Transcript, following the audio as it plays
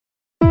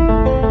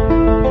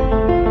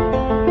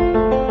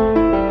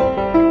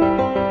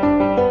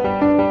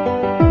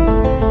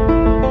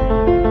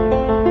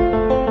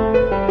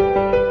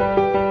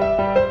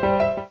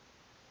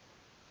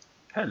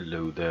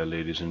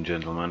ladies and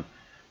gentlemen.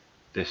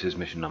 This is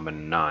mission number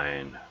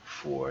 9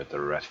 for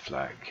the Red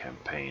Flag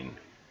campaign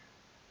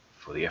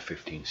for the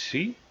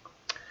F-15C.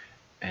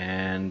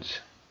 And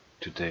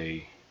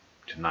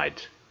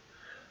tonight,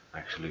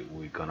 actually,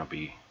 we're gonna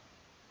be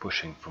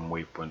pushing from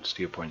waypoint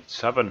steer point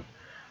 7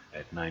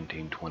 at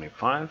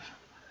 1925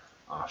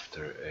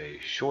 after a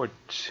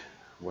short...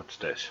 what's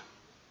this?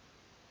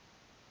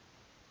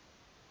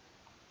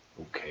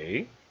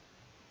 Okay.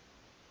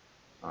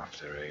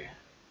 After a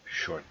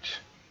short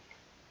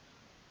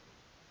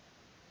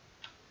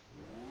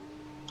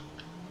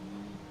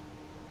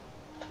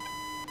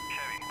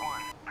Chevy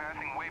 1,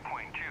 passing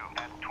waypoint 2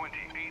 at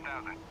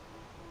 28,000.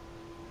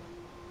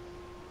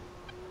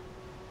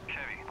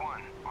 Chevy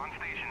 1, on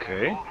station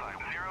Okay. at bullseye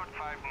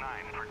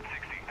 059 for 60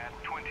 at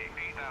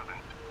 28,000.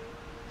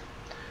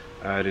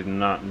 I did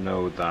not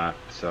know that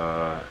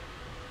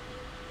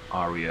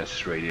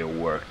RES radio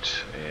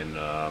worked in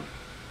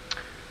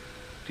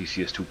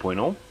DCS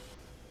 2.0,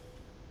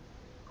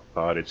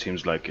 but it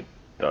seems like it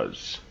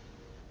does.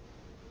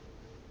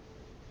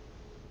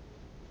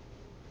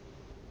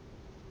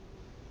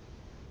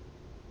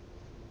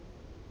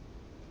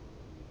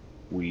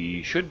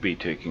 We should be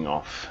taking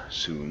off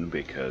soon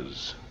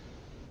because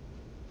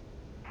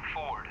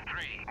Ford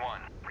 3-1,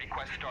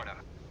 request startup.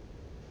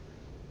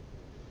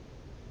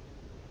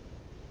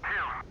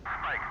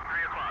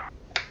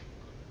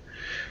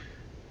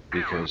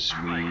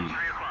 we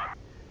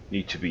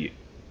need to be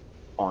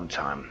on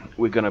time.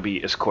 We're gonna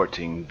be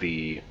escorting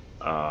the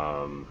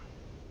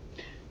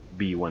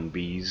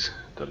B-1Bs,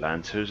 the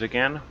Lancers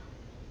again.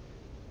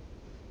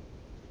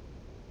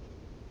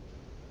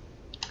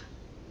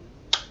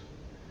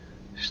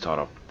 Start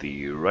up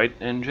the right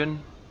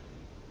engine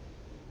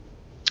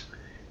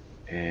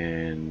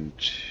and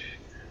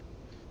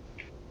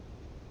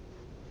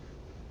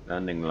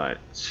landing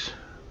lights,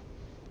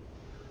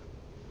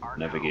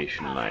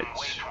 navigation lights.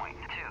 Waypoint 2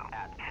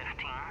 at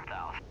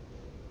 15,000.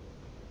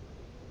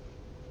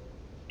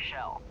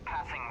 Shell,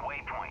 passing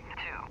waypoint 2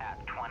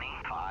 at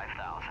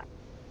 25,000.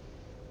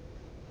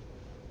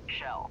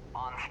 Shell,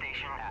 on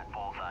station at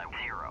bullseye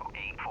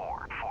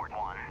 084 for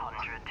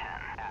 110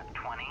 at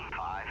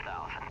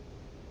 25,000.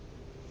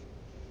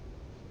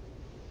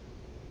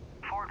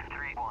 Ford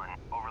 3-1,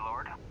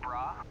 Overlord,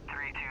 Bra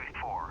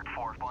 324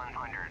 for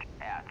 100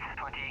 at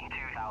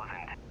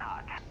 22,000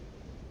 knots.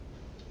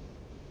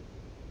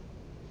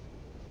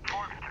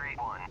 Ford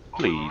 3-1,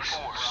 Please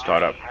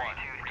start up.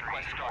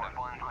 323 for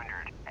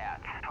 100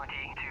 at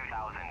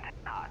 22,000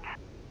 knots.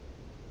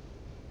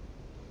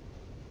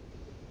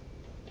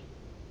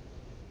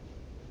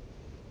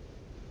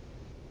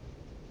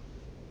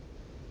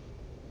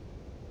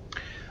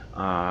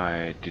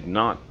 I did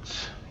not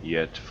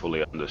yet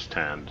fully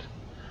understand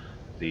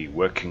the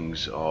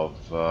workings of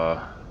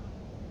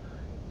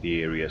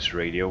the RES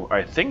radio.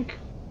 I think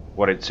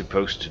what it's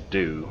supposed to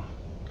do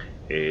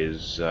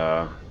is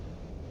I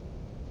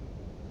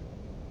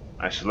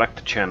select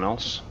the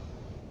channels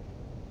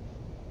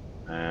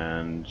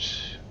and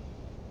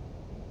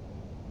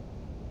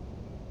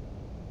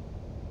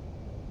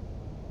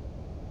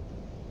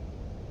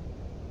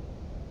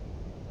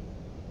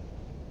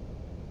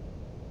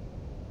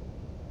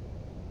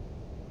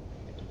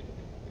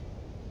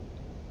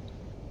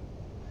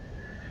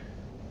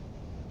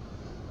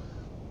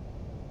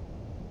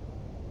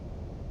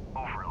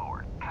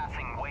Overlord,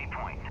 passing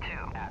waypoint 2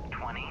 at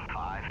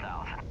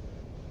 25,000.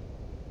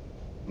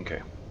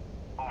 okay.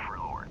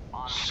 Overlord,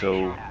 on So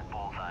station at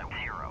bullseye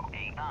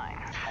 089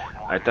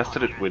 for I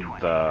tested it with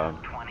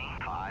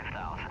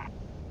 25,000.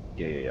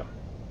 yeah.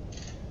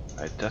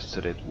 I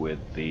tested it with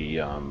the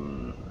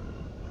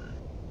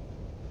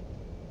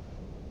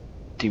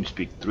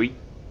TeamSpeak 3,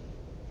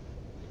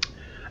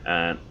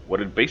 and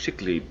what it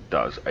basically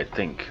does, I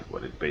think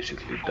what it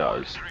basically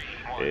does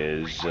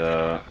is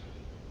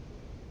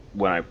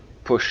when I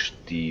push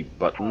the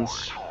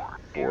buttons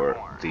for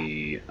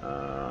the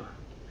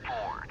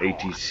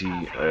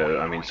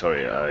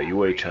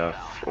UHF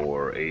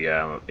or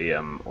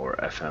AM or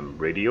FM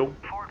radio,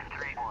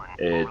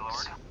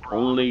 it's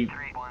only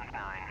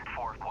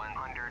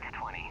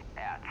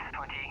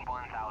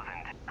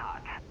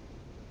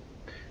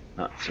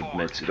not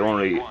submits, it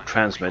only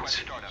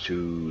transmits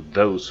to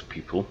those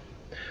people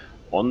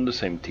on the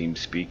same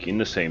TeamSpeak, in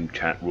the same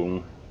chat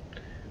room,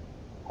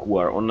 who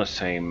are on the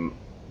same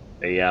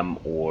AM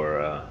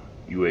or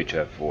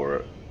UHF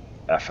or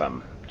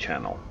FM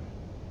channel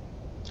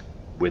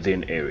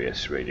within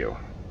RES radio.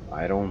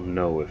 I don't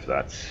know if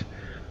that's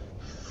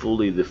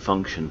fully the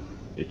function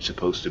it's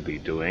supposed to be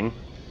doing,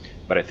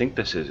 but I think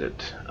this is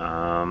it.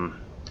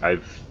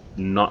 I've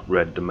not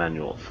read the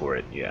manual for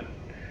it yet,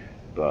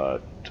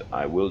 but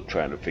I will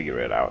try to figure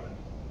it out.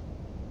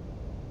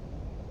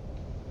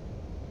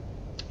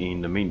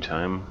 In the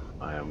meantime,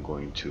 I am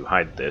going to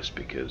hide this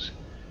because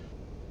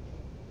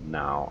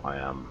now I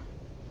am...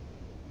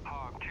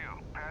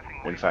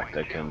 in fact,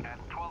 I can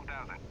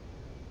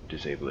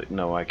disable it.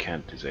 No, I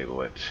can't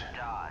disable it.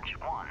 Dodge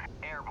 1,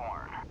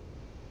 airborne.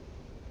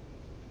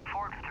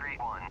 Ford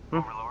 3-1,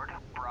 Overlord,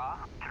 Bra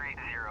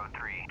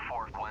 303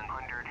 for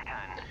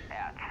 110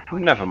 at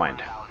Never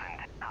mind.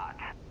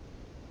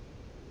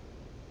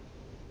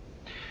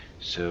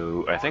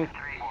 So I think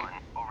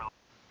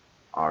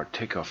our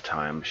takeoff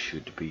time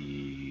should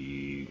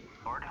be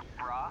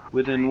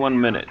within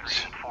 1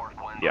 minute.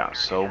 Yeah,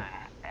 so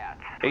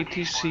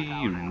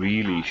ATC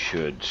really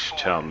should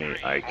tell me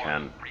I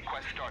can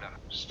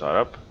start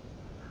up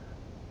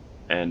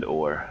and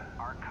or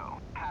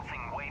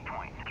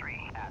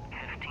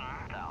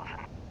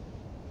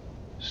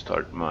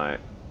start my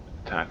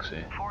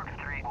taxi.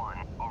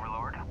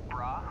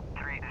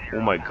 Oh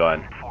my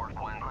god,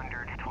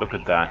 look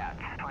at that.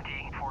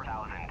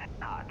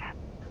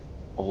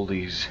 All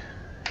these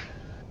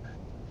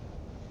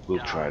will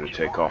try to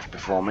take off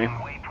before me.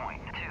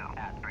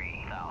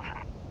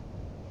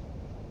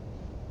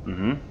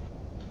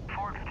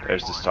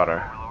 There's the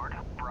starter.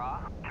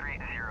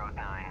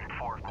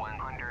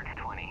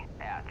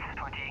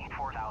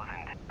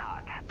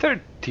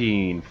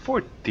 13,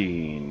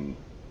 14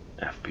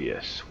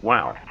 FPS.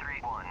 Wow.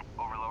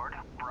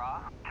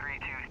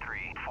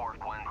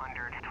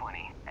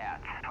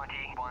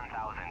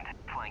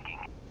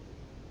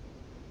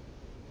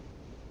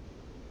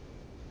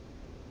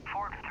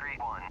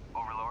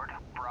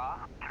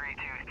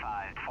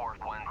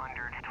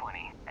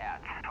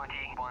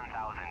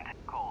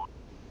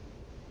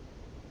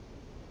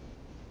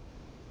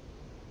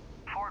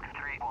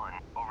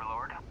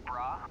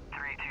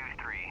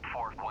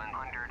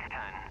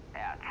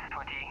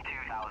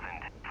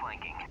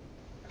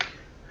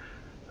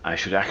 I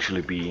should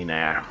actually be in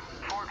air.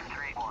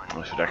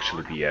 I should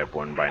actually be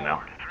airborne by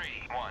now.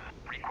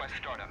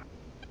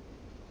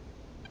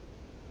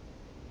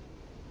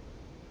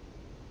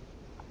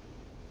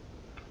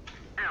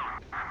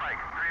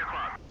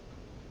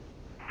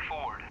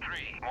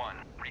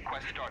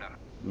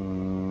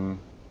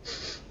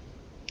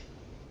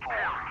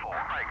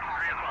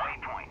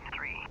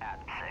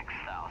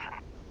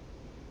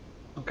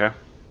 Okay.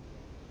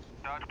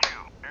 Dodge 2,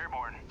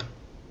 airborne.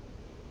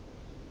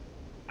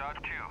 Dodge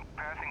 2,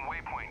 passing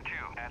waypoint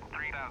 2 at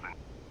 3000.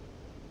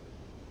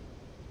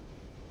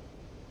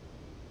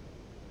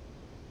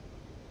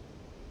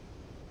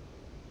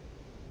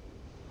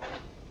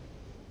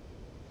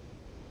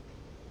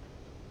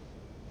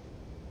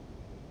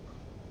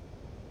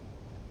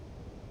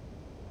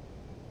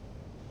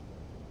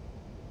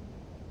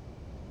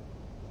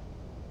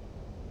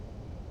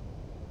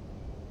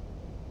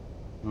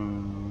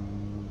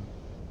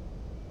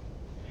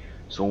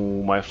 So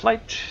my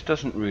flight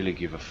doesn't really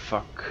give a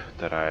fuck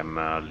that I'm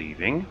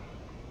leaving.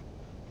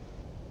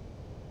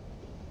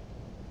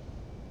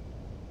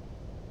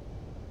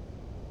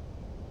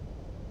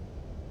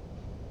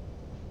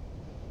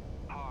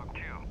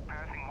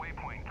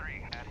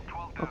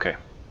 Okay.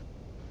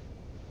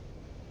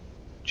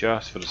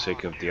 Just for the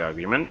sake of the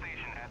argument.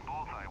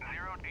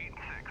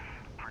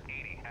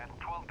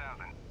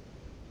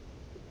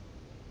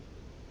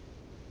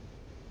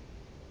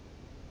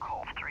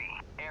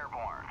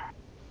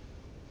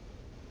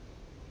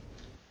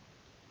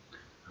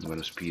 I'm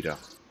gonna speed up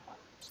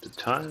the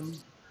time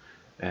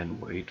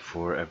and wait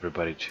for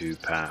everybody to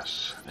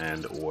pass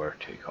and or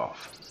take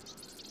off,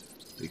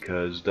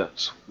 because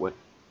that's what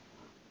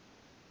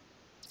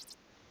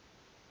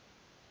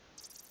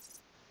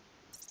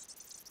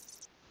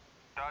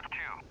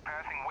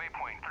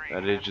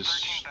that is,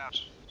 just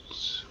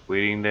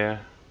waiting there.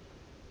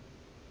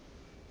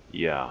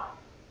 Yeah,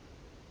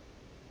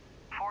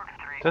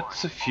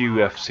 that's a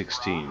few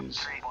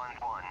F-16s.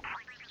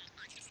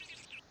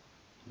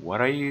 What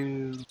are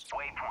you?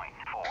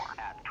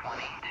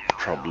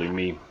 Probably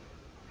me.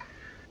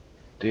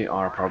 They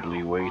are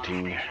probably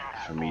waiting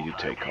for me to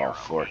take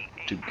off or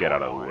to get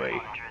out of the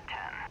way.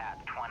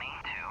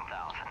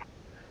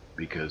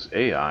 Because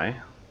AI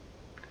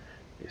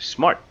is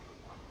smart.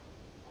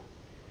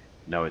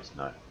 No, it's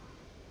not.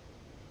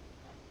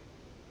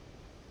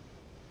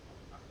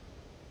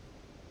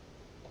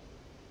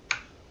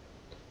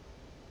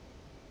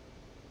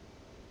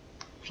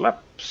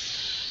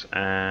 Flaps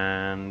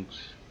and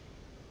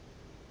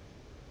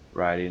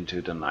right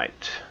into the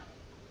night.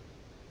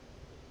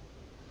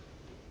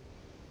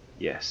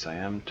 Yes, I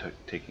am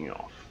taking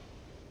off.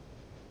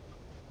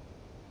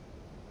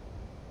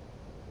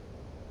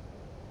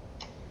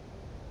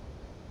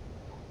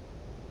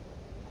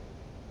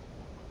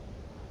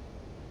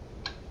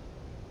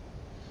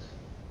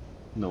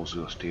 Nose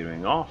wheel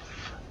steering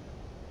off.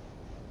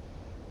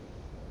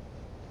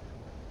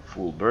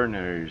 Full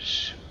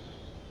burners.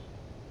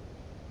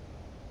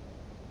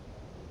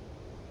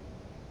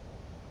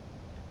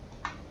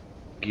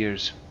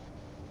 Gears.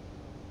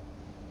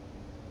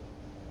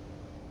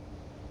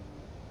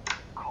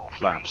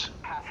 Flaps.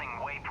 Passing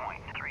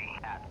waypoint 3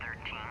 at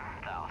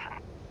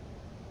 13,000.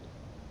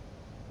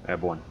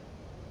 Airborne.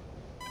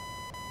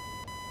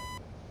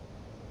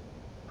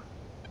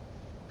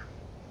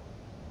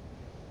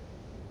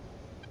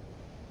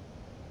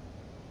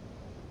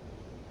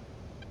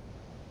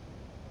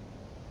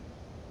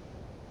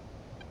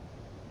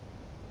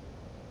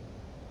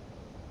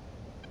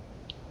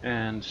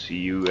 And see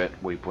you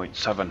at waypoint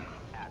 7.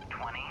 At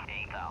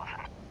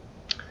 28,000.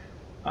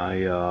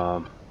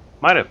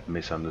 might have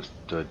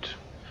misunderstood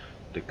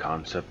the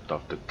concept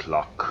of the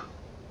clock,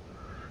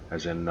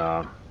 as in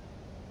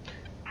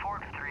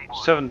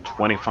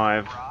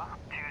 7:25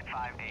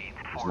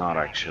 is not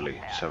actually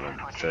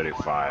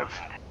 7:35.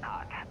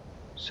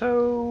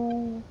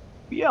 So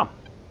yeah,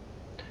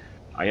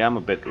 I am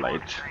a bit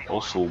late.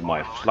 Also,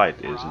 my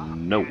flight is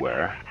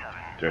nowhere.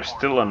 There's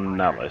still an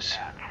Nellis.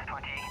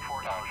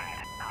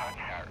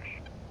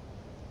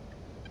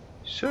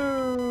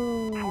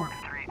 So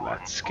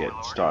let's get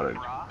started.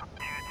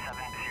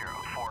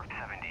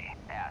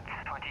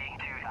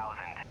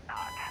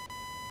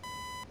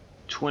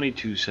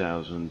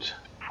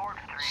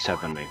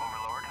 22,070.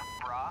 Overlord,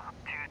 Bra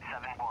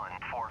 271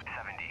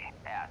 470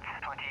 at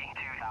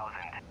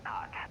 22,000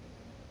 knots.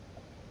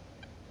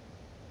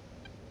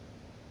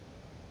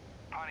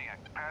 Pontiac,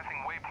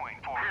 passing waypoint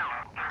 4.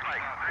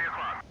 Spike, 3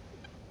 o'clock.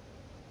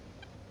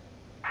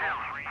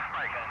 3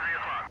 Spike, 3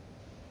 o'clock.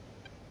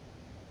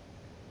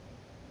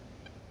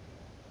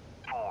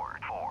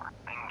 4-4,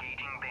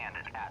 engaging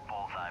bandit at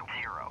bullseye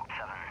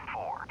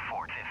 074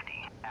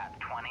 450 at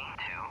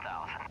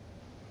 22,000.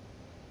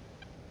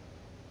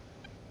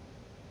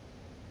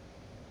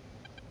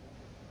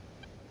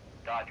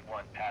 Dodge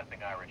 1,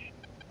 passing Irish.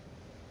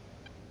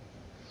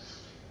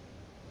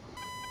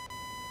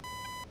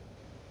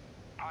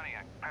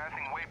 Pontiac,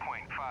 passing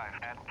waypoint 5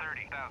 at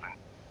 30,000.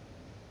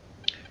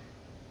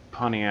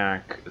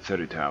 Pontiac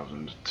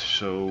 30,000.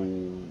 So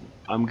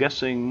I'm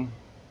guessing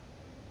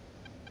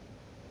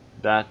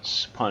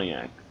that's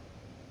Pontiac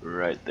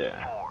right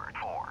there.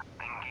 4-4,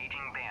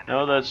 engaging bandit.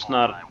 No, that's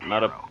not a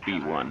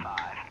B1.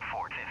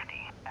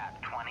 450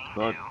 at 22,000.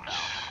 But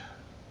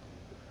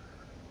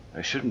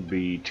I shouldn't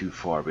be too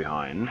far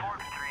behind.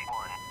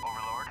 431,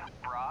 Overlord,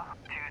 Bra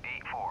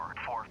 284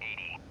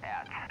 480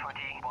 at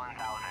 21,000,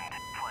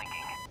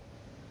 flanking.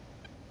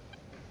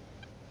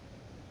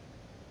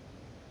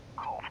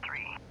 Colt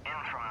 3, in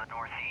from the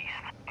northeast,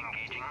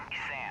 engaging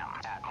Sam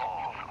at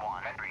Colt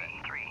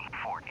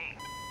 13348.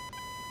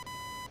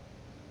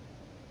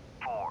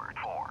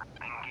 4-4,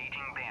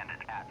 engaging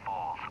bandit at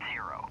Bulls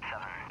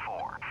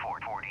 074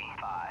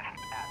 445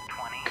 at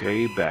 20.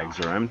 Okay, bags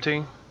are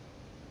empty.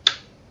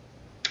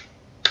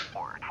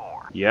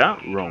 4-4. Yeah,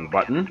 wrong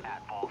button.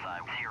 At bullseye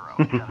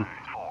 074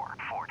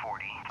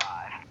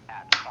 445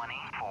 at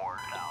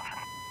 24,000.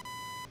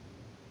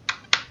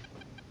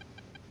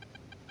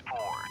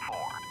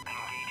 4-4.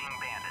 Engaging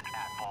bandit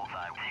at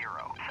bullseye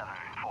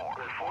 074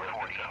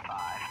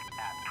 445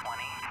 at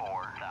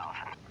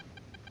 24,000.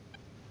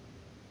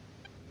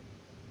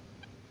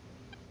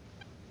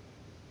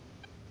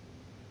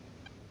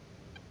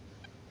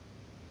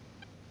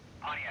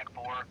 Pontiac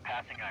 4,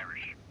 passing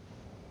Irish.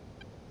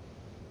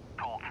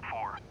 Colt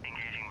 4,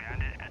 engaging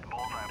bandit at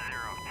bullseye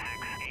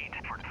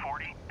 068 for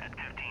 40 at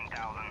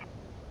 15,000.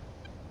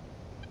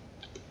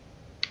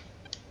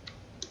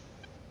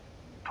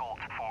 Colt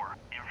 4,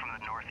 in from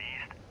the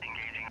northeast,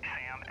 engaging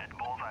Sam at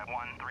bullseye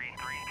 133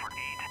 for 8.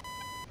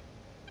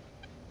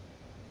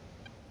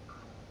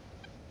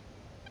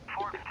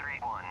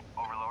 431,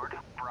 Overlord,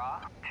 Bra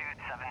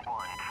 271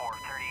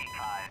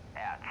 435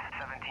 at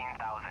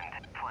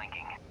 17,000,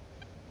 flanking.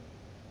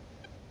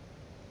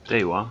 There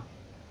you are.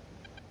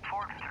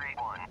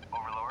 431,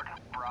 Overlord,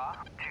 Bra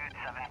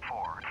 274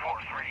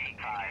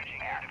 435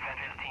 at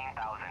 15,000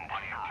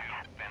 knots.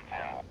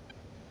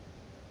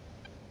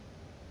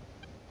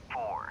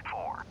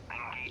 4-4,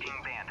 engaging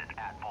bandit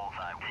at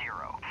bullseye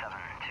 072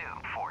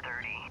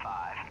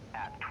 435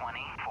 at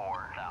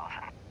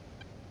 24,000.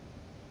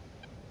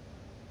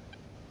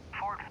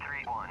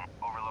 431,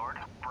 Overlord,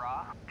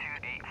 Bra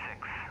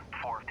 286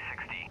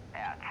 460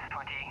 at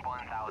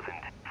 21,000,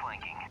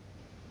 flanking.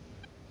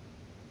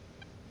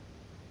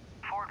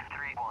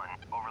 431,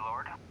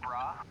 Overlord,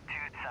 Bra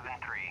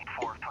 273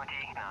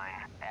 429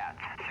 at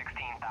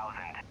 16,000,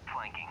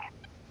 flanking.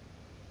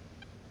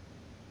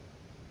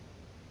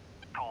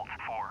 Colt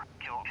 4,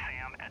 kill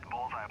Sam at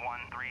bullseye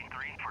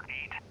 133 for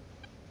 8.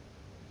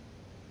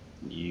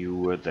 You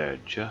were there,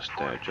 just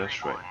right.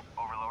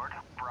 Overlord,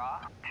 Bra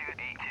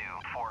 282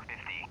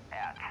 450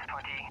 at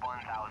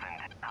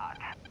 21,000 knots.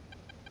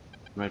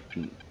 Right.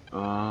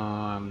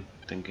 I'm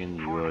thinking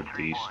you are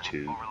these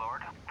two.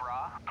 Overlord,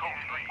 Bra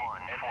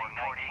 231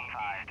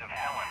 445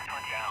 at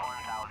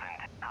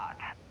 21,000 knots.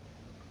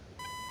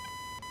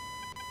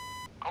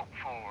 Colt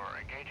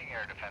 4, engaging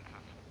air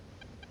defenses.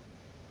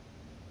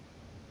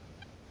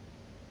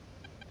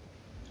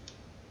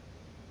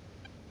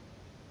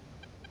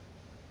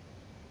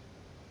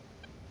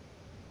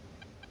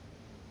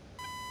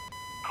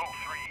 Colt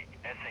 3,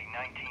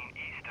 SA-19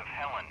 east of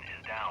Helen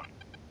is down.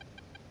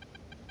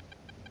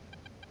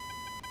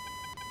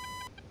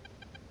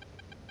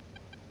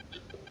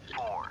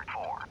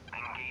 4-4,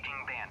 engaging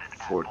bandit at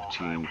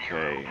 14K,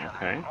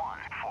 okay.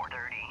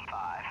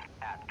 435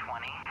 at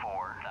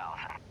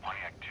 24,000.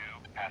 Pontiac 2,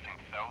 passing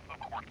south of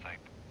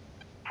Quartzite.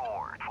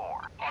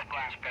 4-4,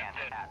 splash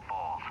bandit at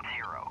Bulls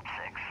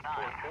 069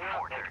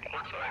 430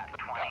 at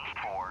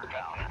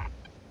 24,000.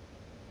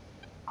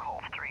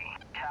 Colt 3,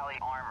 tally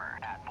armor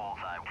at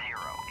bullseye 089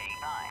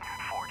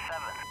 47.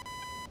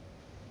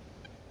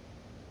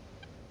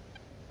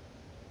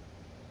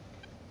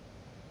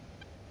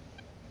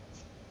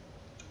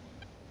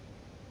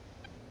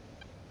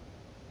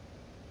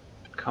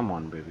 Come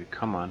on, baby,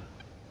 come on.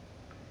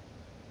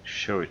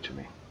 Show it to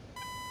me.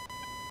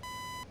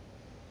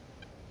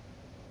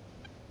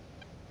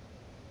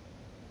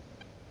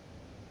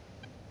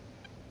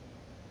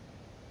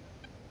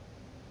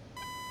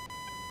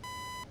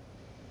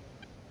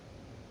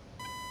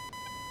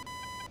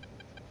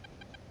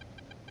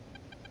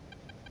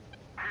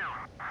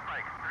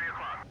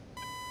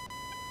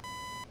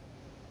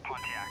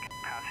 Pontiac,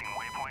 passing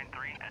waypoint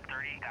 3 at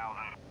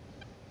 30,000.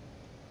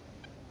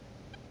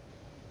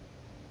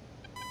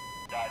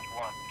 Dodge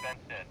 1,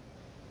 fenced in.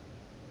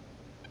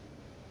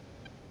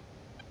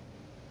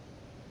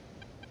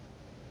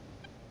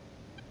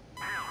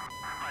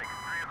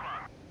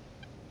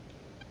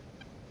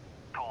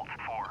 Colt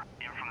 4,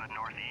 in from the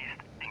northeast,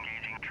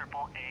 engaging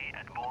triple A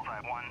at bullseye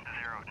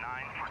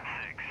 109 for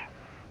 6.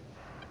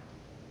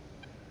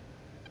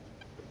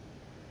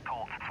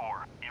 Colt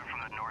 4, in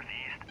from the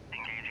northeast,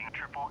 engaging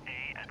triple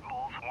A at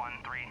bulls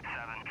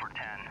 137 for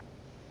 10.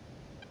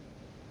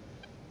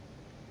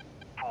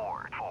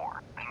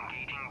 4,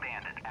 engaging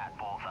bandit at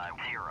bullseye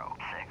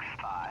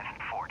 065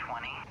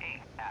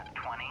 428 at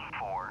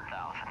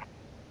 24,000.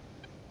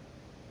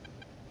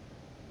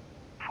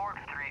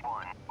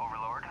 431,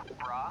 Overlord,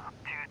 Bra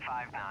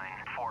 259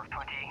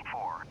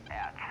 424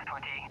 at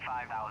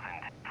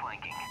 25,000,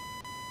 flanking.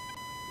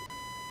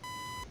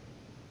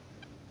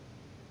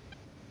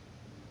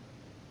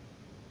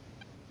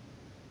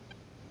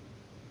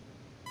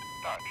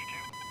 Dodge 2,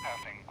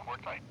 passing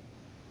quartzite.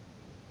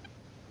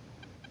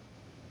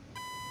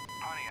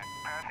 Pontiac,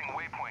 passing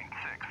waypoint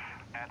 6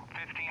 at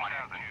 15,000.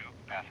 Pontiac 2,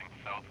 passing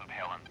south of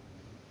Helen.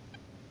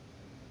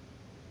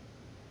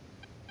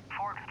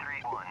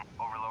 431,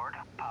 Overlord,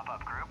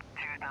 pop-up group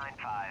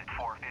 295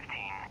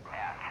 415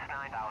 at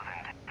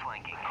 9,000,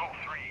 flanking. Colt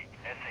 3,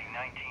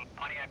 SA-19,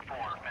 Pontiac 4,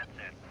 fenced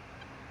in.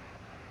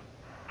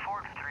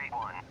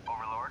 431,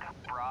 Overlord,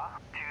 Bra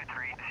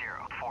 230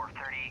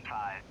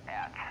 435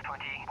 at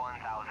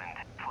 21,000,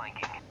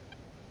 flanking.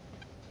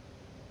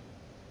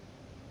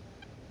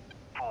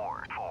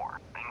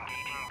 4,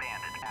 engaging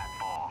bandit at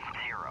bulls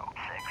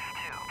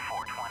 062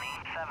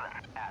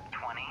 427 at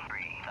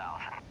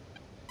 23,000.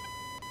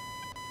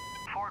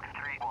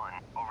 431,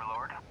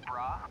 Overlord,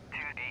 Bra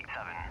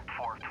 287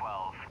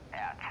 412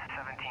 at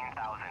 17,000.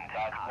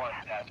 Dodge 1,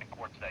 passing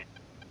quartzite.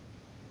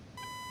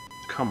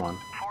 Come on,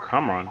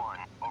 come on.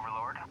 431,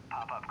 Overlord,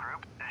 pop-up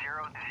group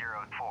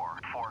 004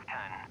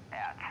 410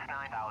 at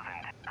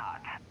 9,000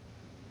 knots.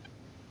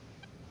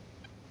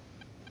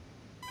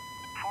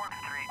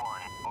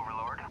 431,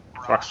 Overlord,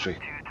 Bra Foxtree.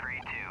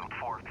 232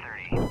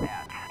 430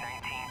 at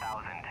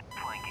 19,000,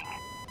 flanking.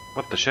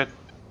 What the shit?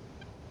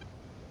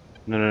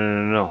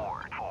 No.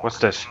 4, What's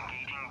this?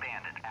 engaging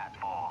bandit at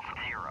bulls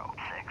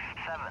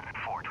 067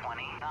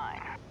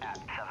 429 at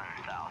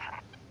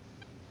 7,000.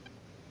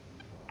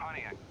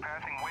 Pontiac,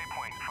 passing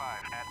waypoint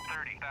 5 at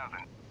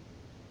 30,000.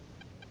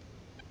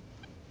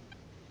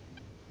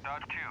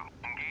 Dodge 2,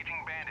 engaging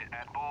bandit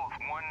at bulls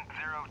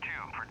 102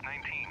 for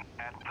 19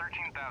 at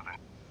 13,000.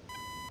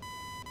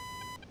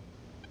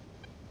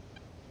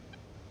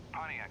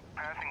 Pontiac,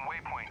 passing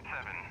waypoint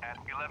 7 at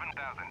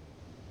 11,000.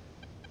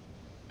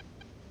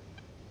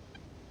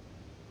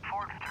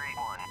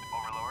 431,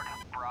 Overlord,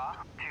 Bra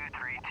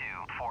 232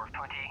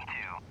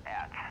 422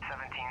 at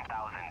 17,000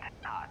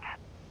 knots.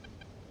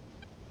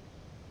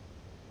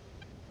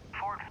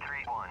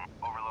 431,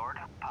 Overlord,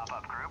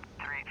 pop-up group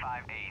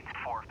 358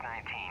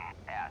 419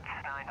 at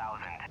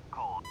 9,000,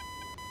 cold.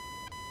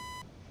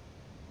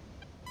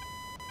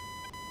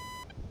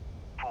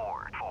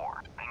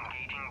 4,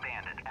 engaging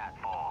bandit at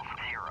bulls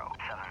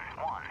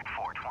 071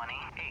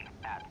 428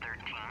 at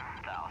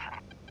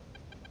 13,000.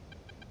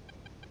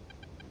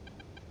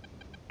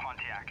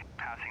 Pontiac,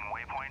 passing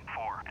waypoint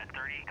 4 at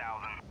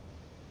 30,000.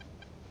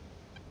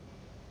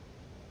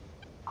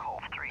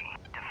 Colt 3,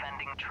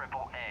 defending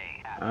triple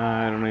A at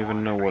I don't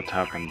even know what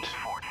happened.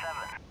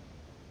 47.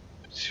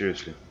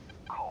 Seriously.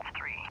 Colt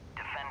 3,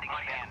 defending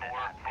bandit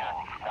at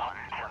bulls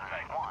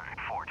 171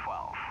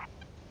 412.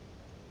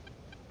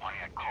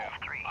 Pontiac 2, Colt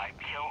 3, IP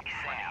kill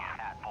Sam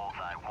 20. at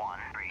bullseye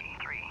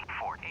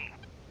 13348.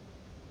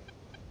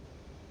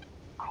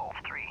 Colt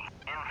 3,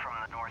 in from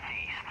the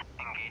northeast,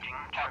 engaging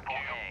triple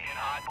A in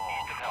at hot,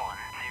 bulls east of Helen.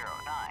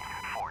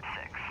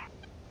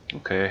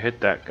 10946. Okay, I hit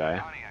that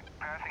guy. Pontiac,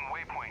 passing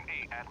waypoint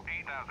 8 at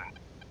 8,000.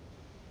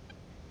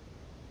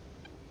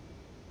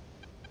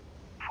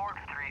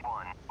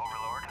 431,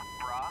 Overlord,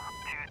 Bra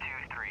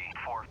 223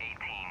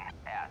 418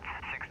 at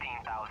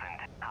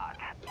 16,000 knots.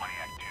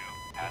 Pontiac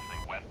 2,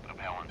 passing west of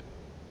Helen.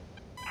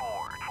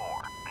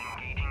 4,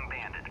 engaging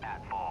bandit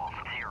at bulls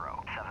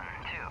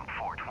 072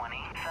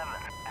 427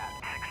 at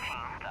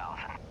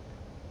 16,000.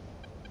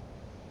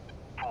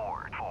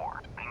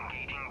 4,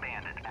 engaging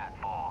bandit at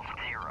bulls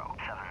 072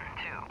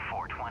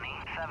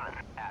 427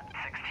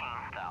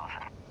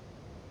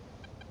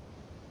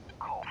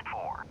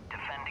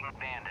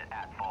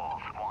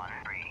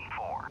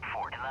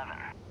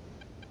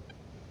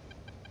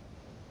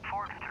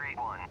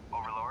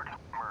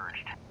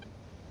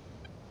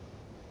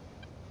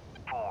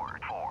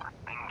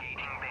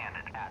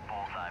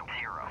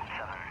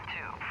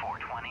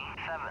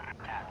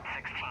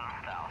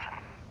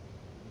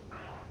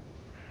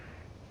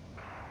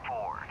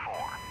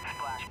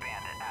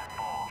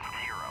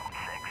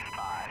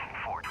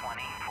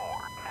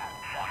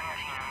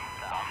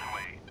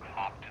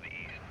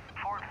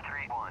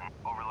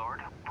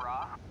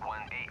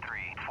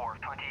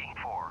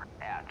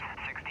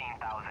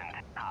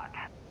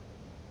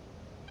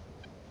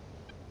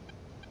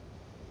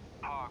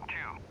 Hog 2,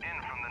 in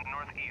from the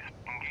northeast,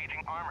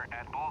 engaging armor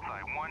at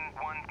bullseye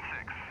 116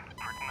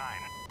 for 9.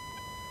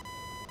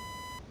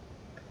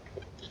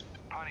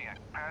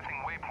 Pontiac, passing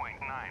waypoint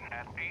 9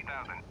 at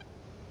 8,000.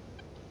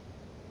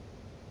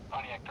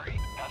 Pontiac 3,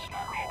 that's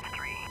not Colt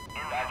 3,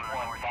 in Dodge from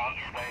the 1,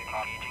 northeast, Fox,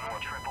 engaging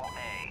triple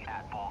A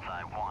at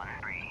bullseye 137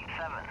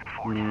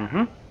 for 10.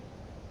 Mm-hmm.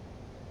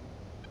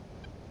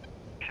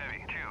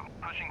 Chevy 2,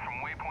 pushing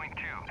from waypoint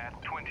 2 at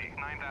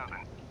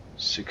 29,000.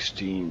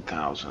 16,000.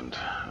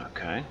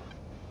 Okay.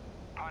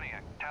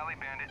 Pontiac, tally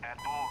bandit at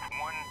bulls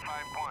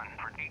 151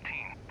 for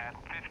 18 at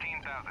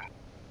 15,000.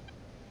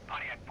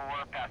 Pontiac 4,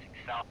 passing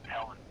south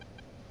Helen.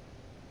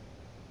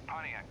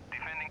 Pontiac,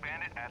 defending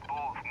bandit at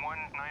bulls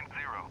 190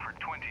 for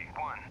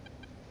 21.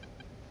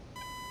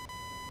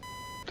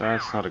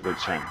 That's not a good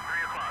sign. 3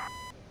 o'clock.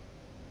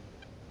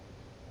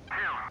 2,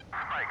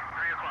 spike,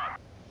 3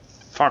 o'clock.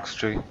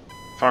 Foxtree.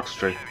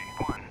 Foxtree. Chevy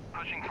 1,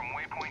 pushing from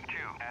waypoint 2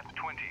 at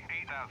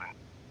 28,000.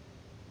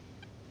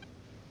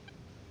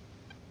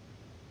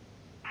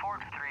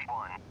 Ford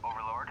 3-1,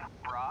 Overlord,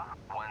 Bra,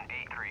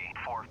 183,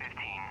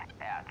 415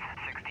 at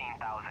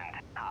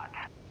 16,000 knots.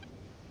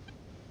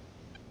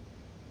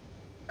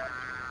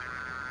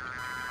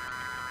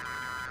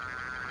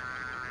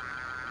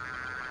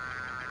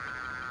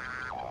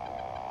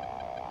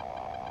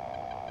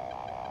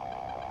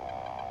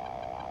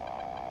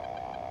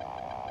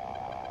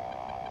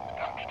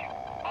 Dodge 2,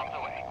 on the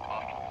way,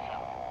 off to the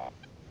south.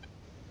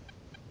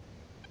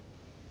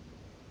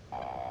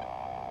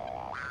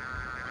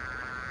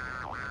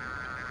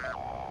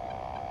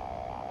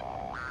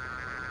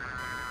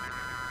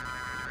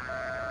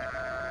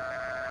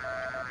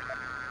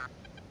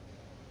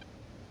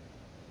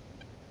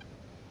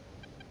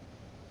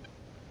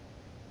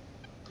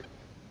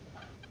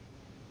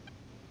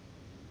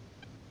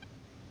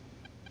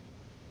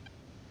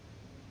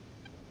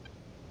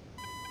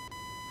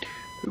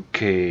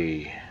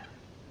 Okay.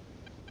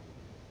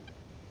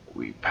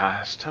 We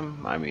passed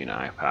him. I mean,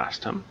 I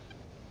passed him.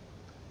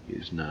 He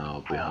is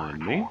now behind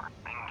me.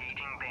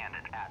 Engaging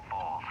bandit at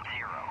bulls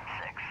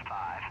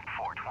 065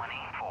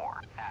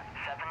 424 at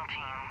 17,000.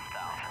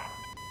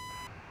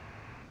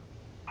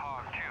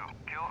 Hog 2,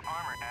 kill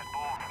armor at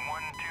bulls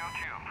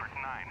 122 for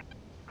 9.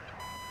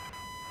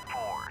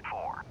 Ford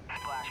 4,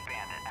 splash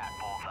bandit at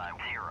bullseye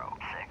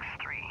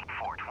 063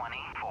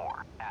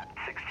 424 at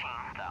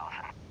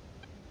 16,000.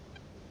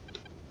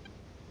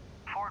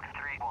 Ford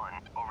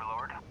 3-1,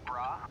 Overlord,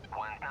 Bra,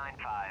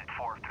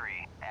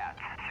 19543 at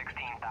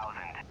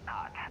 16,000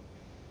 knots.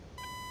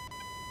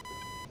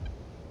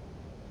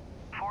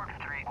 Ford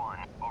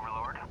 3-1,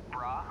 Overlord,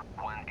 Bra,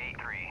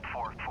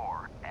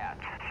 18344 at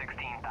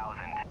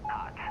 16,000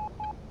 knots.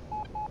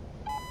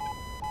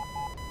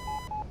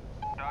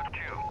 Dodge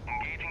 2,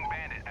 engaging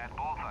bandit at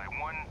bullseye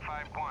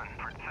 151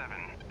 for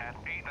 7 at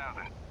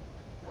 8,000.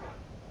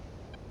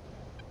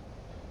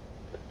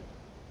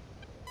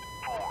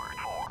 Ford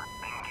 4,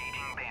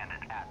 engaging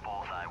bandit at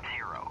bullseye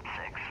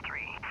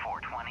 063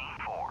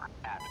 424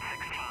 at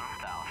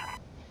 16,000.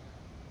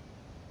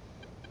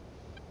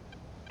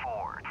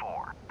 Ford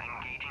 4,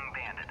 engaging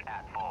bandit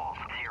at bulls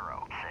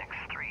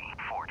 063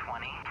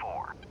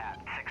 424 at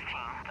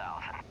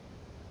 16,000.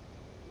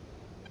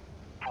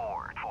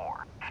 Ford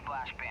 4,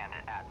 splash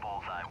bandit at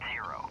bullseye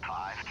 057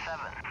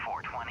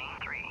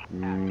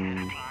 423 at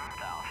 15,000.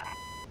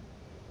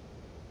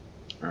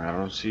 I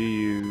don't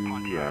see you.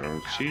 I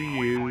don't see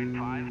you.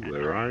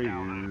 Where are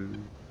you?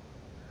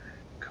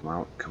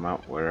 Come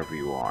out, wherever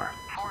you are.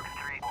 Ford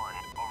 3-1,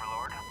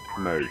 Overlord.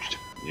 Merged.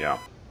 Yeah.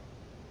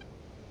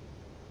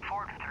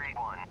 Ford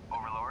 3-1,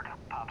 Overlord.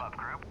 Pop-up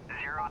group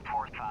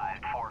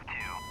 04542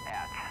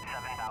 at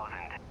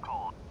 7,000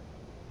 cold.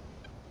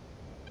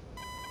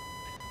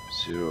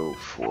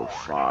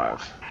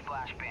 045.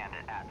 Splash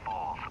bandit at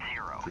bulls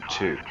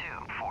 2.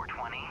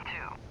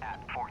 422 at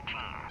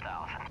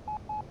 14,000.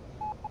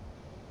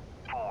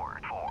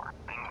 Ford 4,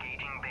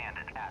 engaging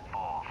bandit at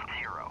bulls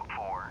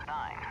 049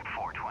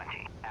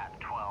 420 at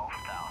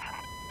 12,000.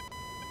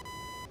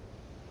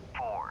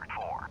 Ford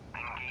 4,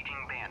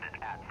 engaging bandit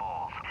at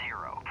bulls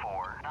 049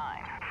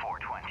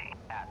 420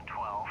 at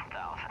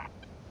 12,000.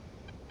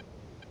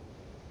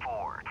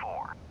 Ford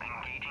 4,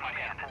 engaging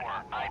bandit at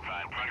bullseye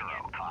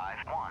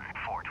 051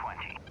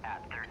 420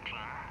 at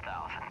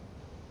 13,000.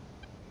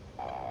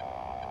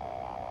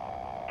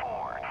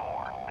 Ford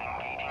 4,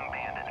 engaging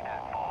bandit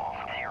at bulls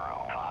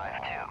 052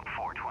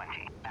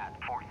 420 at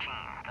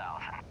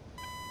 14,000.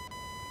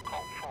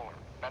 Colt 4,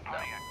 that's up.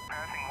 Pontiac,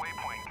 passing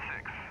waypoint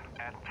 6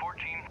 at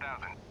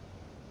 14,000.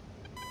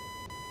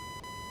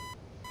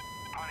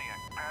 Pontiac,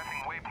 passing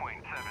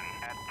waypoint 7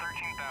 at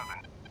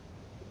 13,000.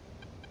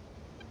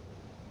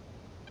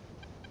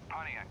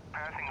 Pontiac,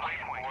 passing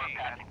waypoint 8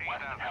 at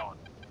 8,000.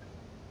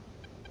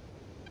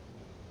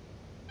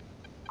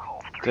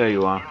 Colt 3, There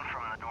you are. in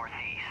from the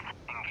northeast,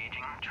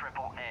 engaging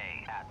triple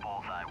A at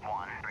bullseye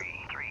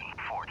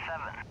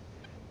 13347.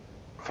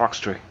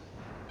 Foxtree.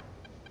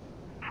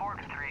 Ford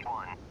 3-1,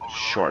 Overlord,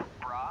 Short.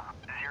 Bra,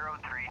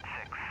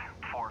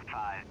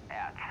 03645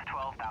 at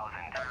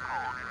 12,000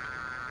 cold.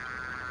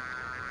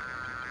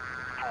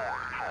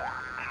 Ford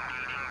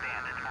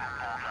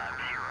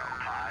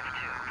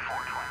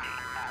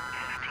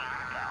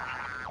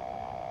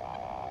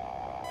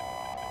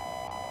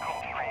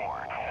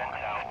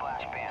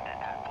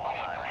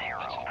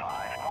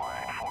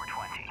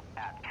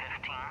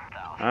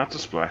That's a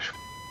splash.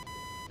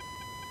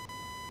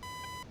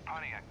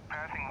 Pontiac,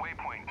 passing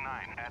waypoint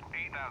 9 at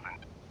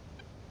 8,000.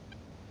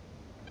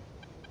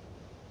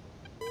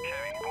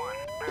 Chevy 1,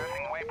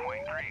 passing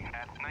waypoint 3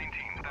 at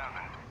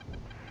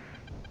 19,000.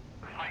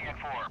 Pontiac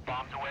 4,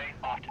 bombs away,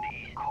 off to the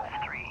east. Colt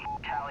 3,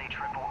 tally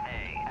triple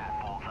A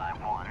at bullseye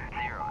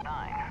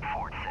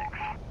 10946.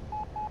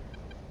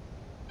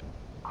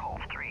 Colt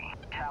 3,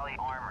 tally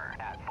armor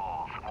at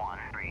bulls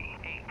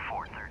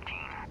 138413.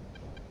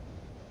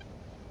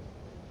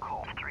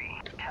 Colt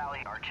 3, tally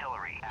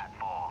artillery at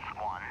bulls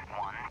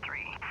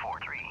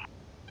 11343.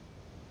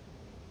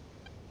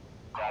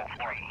 Colt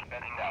 3,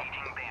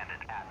 engaging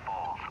bandit at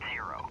bulls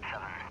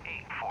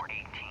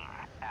 078418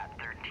 at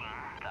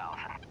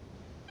 13,000.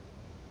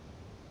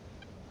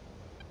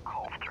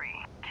 Colt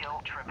 3,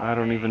 kill triple I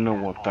don't even know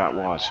what that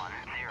was.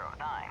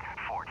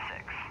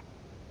 10946.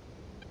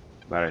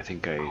 But I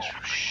think I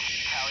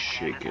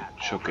shook it.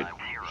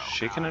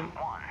 Shaking it?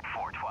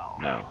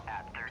 No,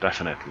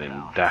 definitely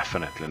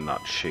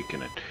not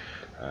shaking it.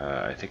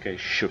 I think I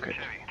shook it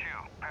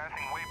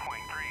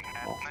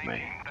off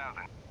me. I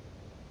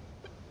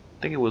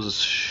think it was a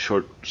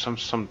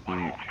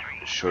something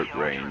short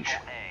range.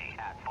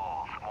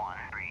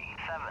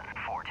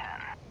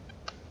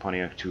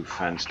 Pontiac 2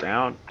 fenced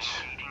out.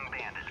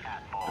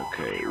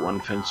 Okay, one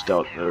fenced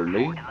out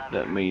early.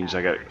 That means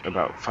I got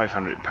about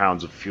 500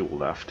 pounds of fuel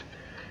left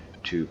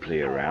to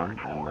play around,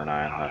 and then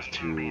I'll have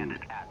to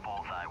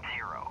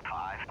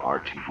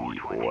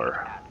RTV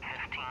or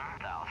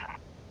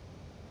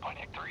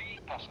Pontiac 3,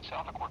 passing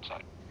south of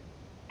quartzsite.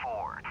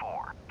 4,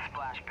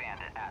 splash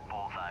bandit at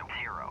bullseye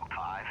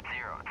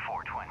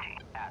 050420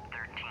 at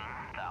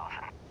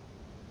 13,000.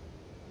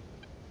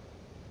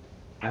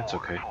 that's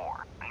okay.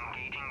 4,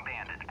 engaging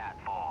bandit at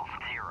bulls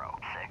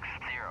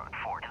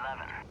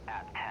 060411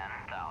 at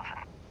 10,000.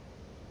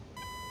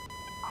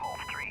 Colt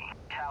 3,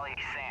 tally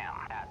Sam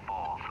at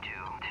bulls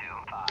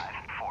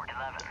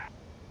 225411.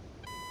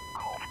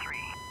 Colt 3,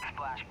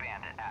 splash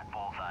bandit at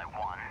bullseye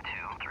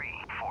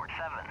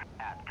 12347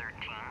 at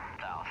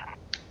 13,000.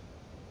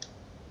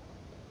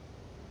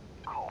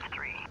 Colt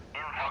 3,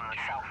 in from the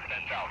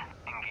southeast,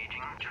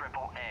 engaging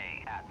triple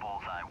A at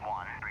bullseye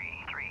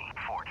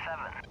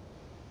 13347.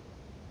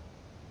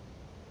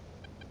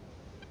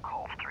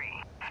 Colt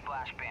 3,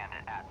 splash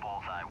bandit at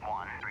bullseye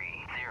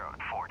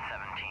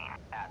 130417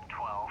 at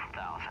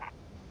 12,000.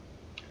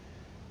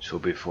 So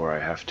before I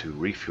have to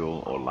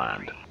refuel or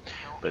land.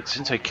 But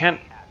since I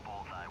can't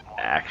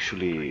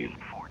actually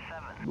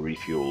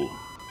refuel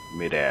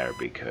mid-air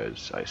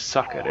because I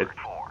suck at it,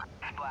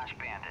 Splash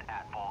bandit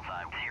at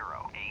bullseye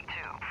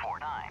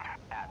 08249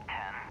 at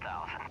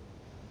 10,000.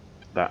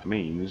 that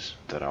means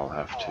that I'll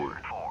have to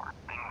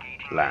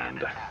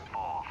land. At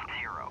bulls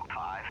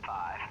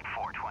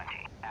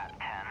 055420 at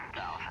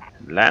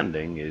 10,000.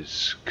 Landing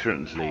is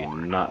currently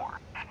not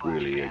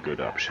really a good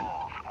option.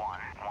 Bulls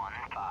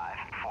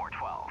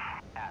 115412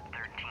 at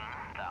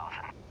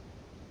 13,000.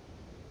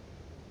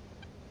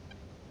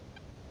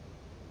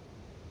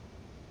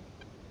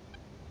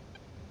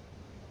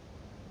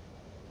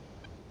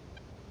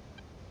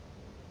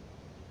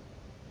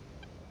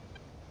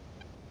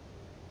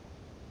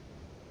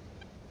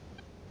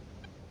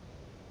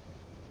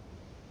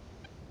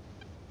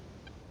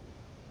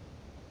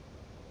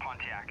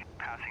 Pontiac,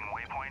 passing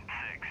waypoint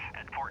 6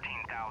 at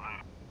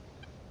 14,000.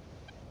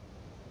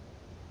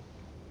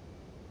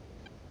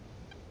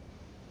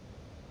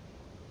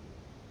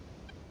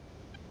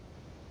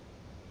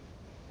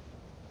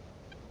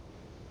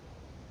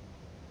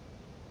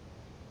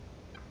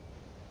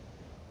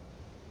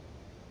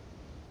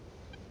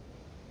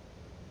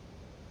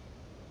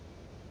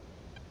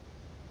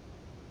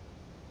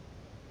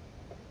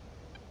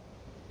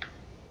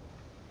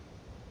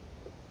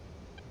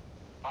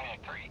 Pontiac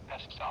 3,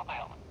 passing south of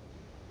Helen.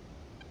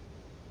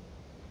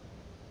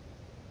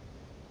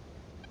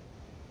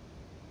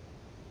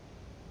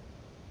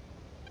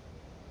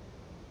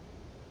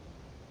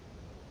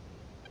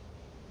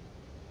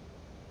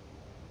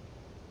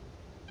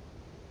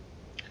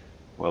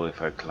 Well,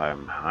 if I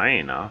climb high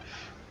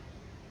enough,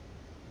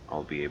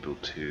 I'll be able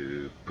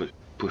to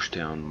push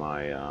down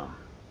my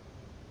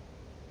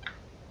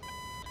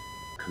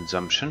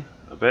consumption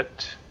a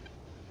bit,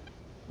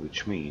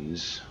 which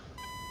means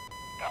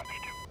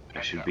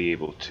I should be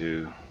able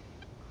to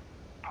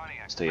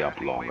stay up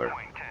longer.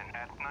 Waypoint 10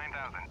 at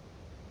 9,000.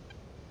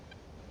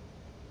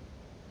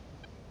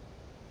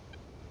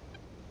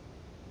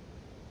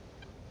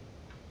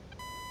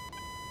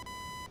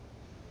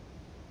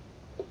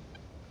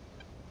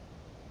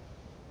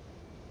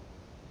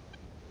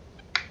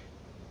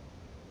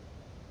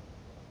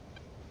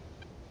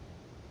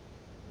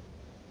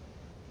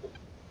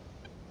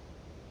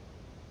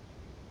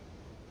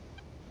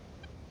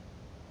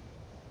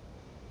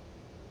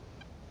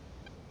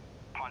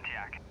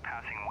 Pontiac,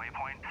 passing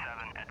waypoint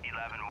 7 at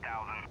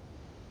 11,000.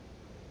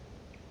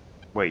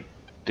 Wait,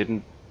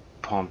 didn't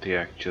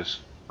Pontiac just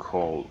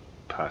call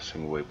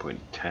passing waypoint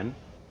 10?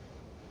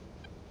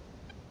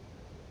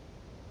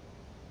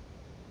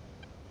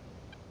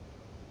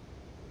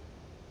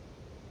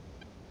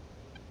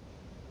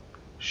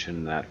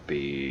 Shouldn't that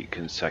be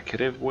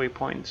consecutive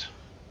waypoints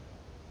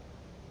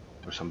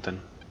or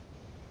something?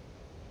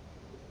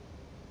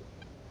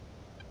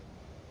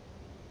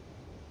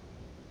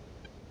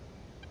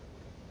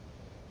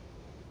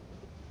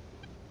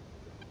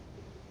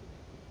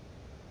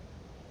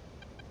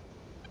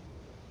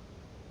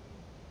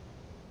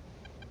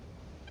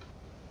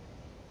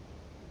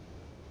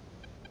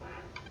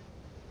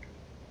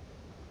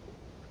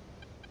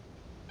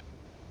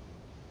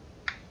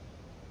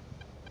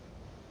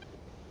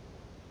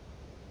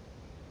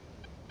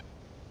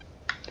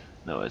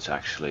 No, it's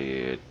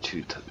actually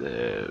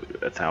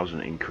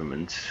 1,000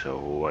 increments,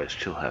 so I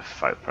still have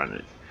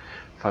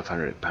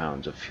 500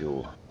 pounds of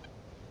fuel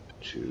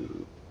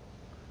to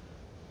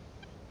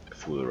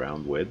fool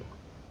around with.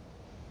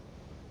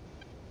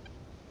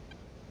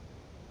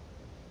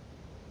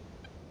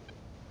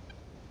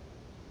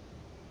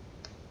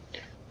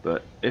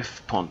 But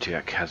if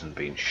Pontiac hasn't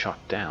been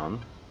shot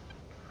down,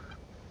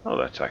 oh,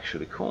 that's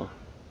actually cool.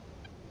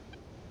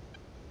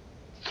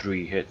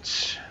 3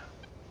 hits.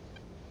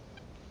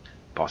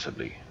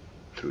 Possibly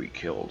 3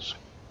 kills.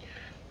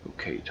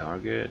 Okay,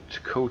 target,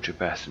 coach a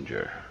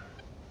passenger.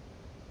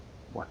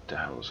 What the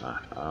hell is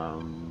that?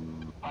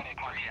 Passing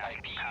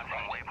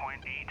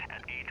waypoint 8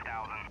 at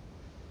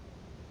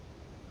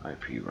 8,000.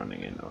 IP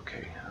running in,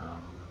 okay.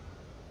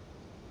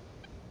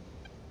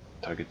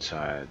 Target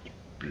side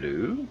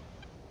blue.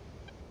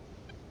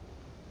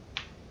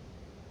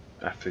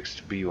 Affixed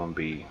to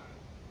B1B.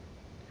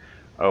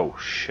 Oh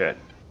shit.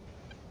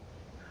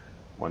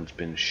 One's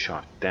been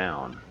shot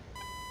down.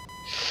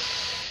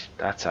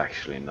 That's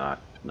actually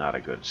not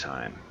a good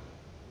sign.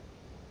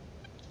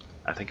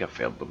 I think I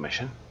failed the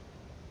mission.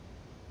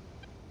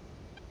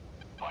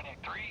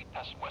 Pontiac 3,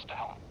 pass west to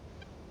helm.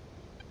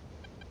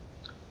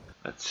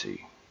 Let's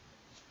see.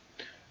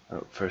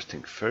 Oh, first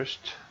thing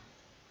first.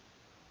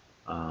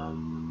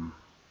 2,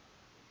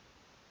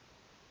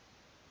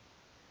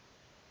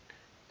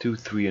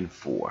 3, and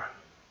 4.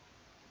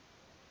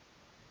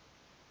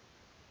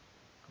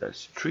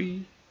 That's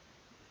 3,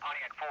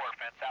 Pontiac 4,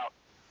 fence out.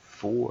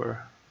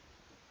 4,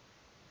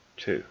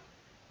 2.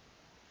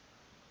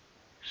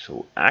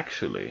 So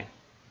actually,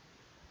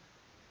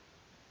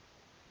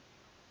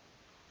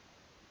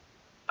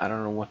 I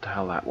don't know what the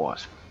hell that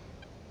was.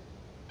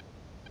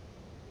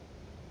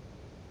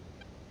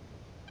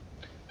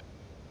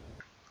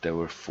 There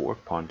were 4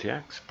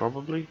 Pontiacs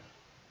probably,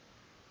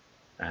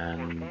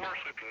 and North to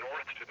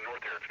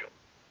north airfield.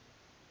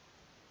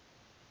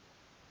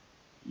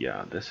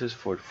 yeah, this is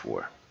Fort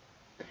 4.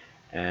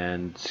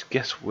 And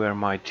guess where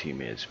my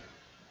team is?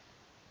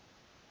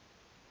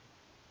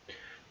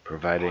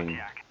 Providing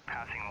Pontiac,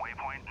 passing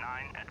waypoint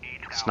 9 at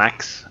 8,000.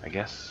 snacks, I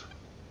guess,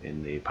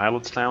 in the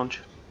pilot's lounge,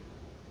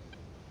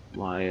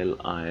 while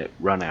I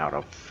run out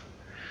of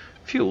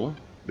fuel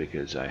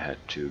because I had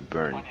to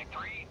burn Pontiac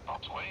 3,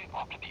 off way,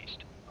 off to the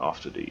east.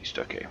 off to the east.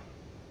 Okay.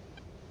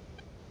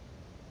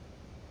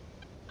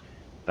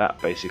 That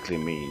basically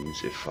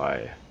means if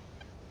I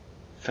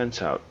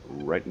fence out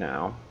right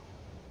now,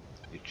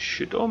 it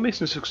should all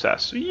mission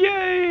success.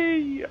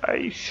 Yay!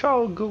 I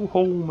shall go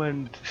home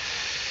and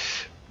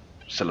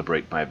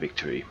celebrate my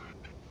victory.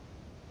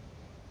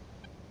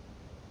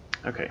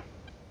 Okay.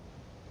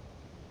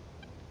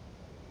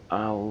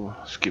 I'll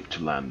skip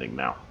to landing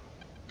now.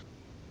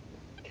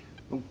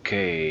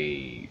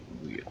 Okay,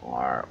 we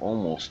are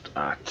almost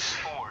at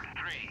 4,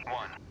 3,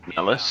 1.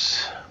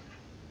 Nellis.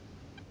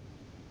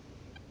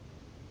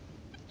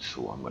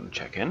 So I'm gonna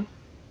check in.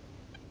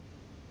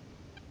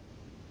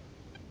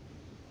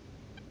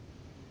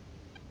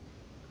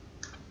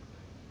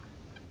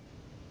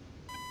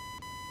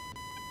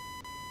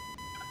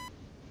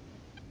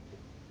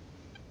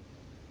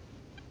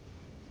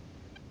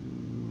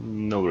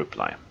 No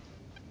reply.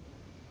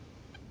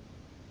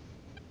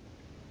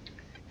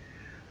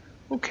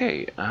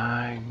 Okay,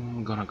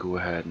 I'm gonna go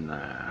ahead and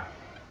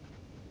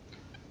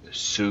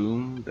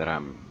assume that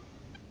I'm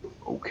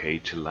okay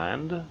to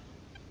land.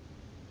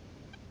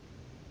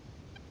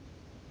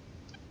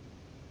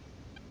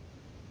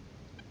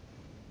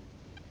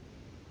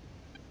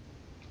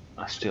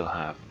 I still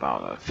have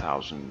about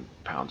 1,000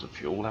 pounds of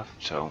fuel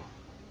left, so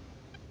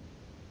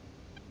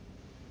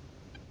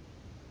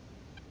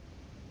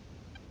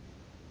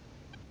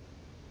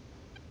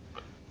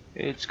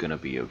it's gonna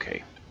be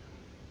okay.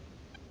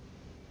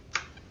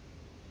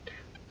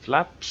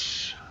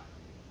 Flaps,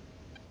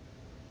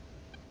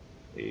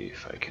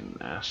 if I can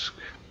ask.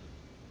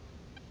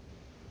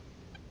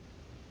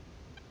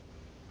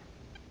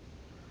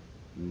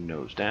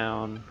 Nose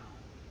down.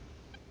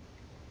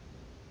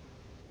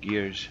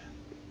 Gears.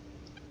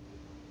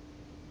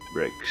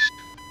 Brakes.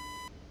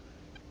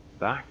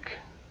 Back.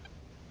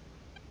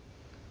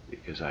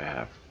 Because I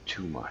have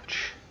too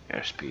much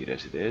airspeed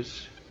as it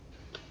is.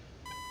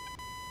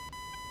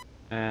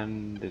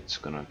 And it's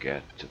gonna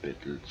get a bit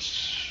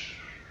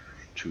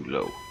too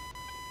low.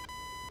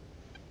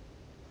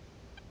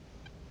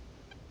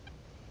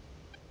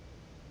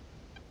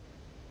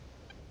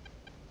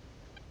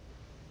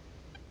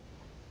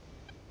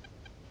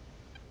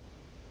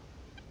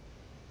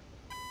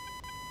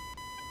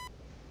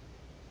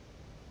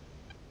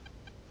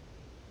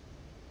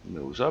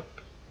 Nose up.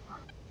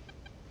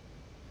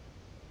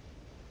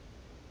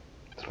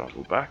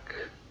 Throttle back.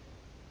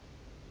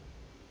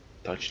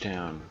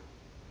 Touchdown.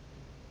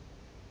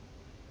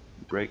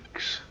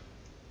 Brakes.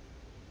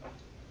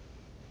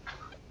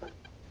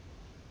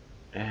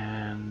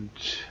 And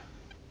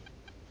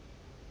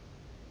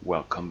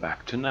welcome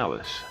back to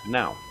Nellis.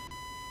 Now,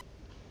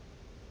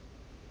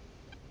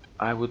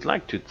 I would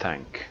like to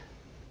thank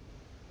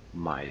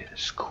my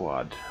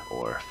squad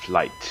or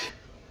flight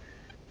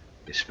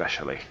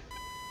especially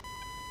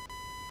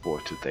for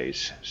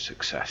today's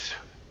success,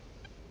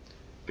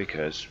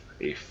 because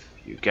if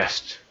you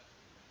guessed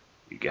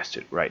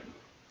it right,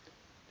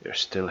 they're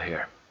still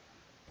here.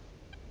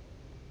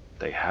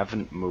 They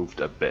haven't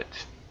moved a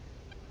bit.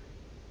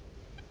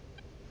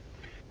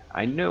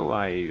 I know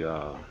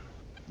I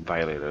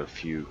violated a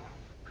few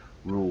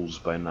rules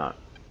by not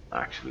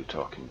actually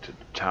talking to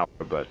the tower,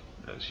 but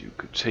as you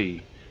could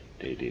see,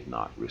 they did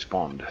not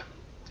respond.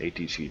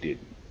 ATC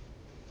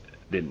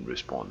didn't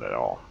respond at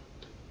all.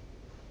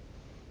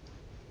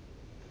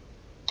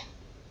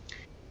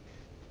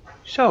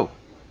 So,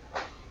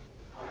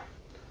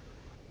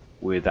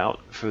 without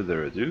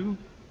further ado,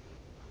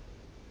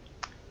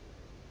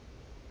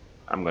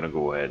 I'm gonna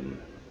go ahead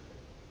and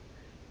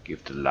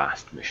give the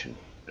last mission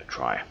a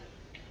try.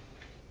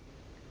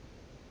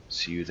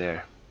 See you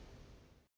there.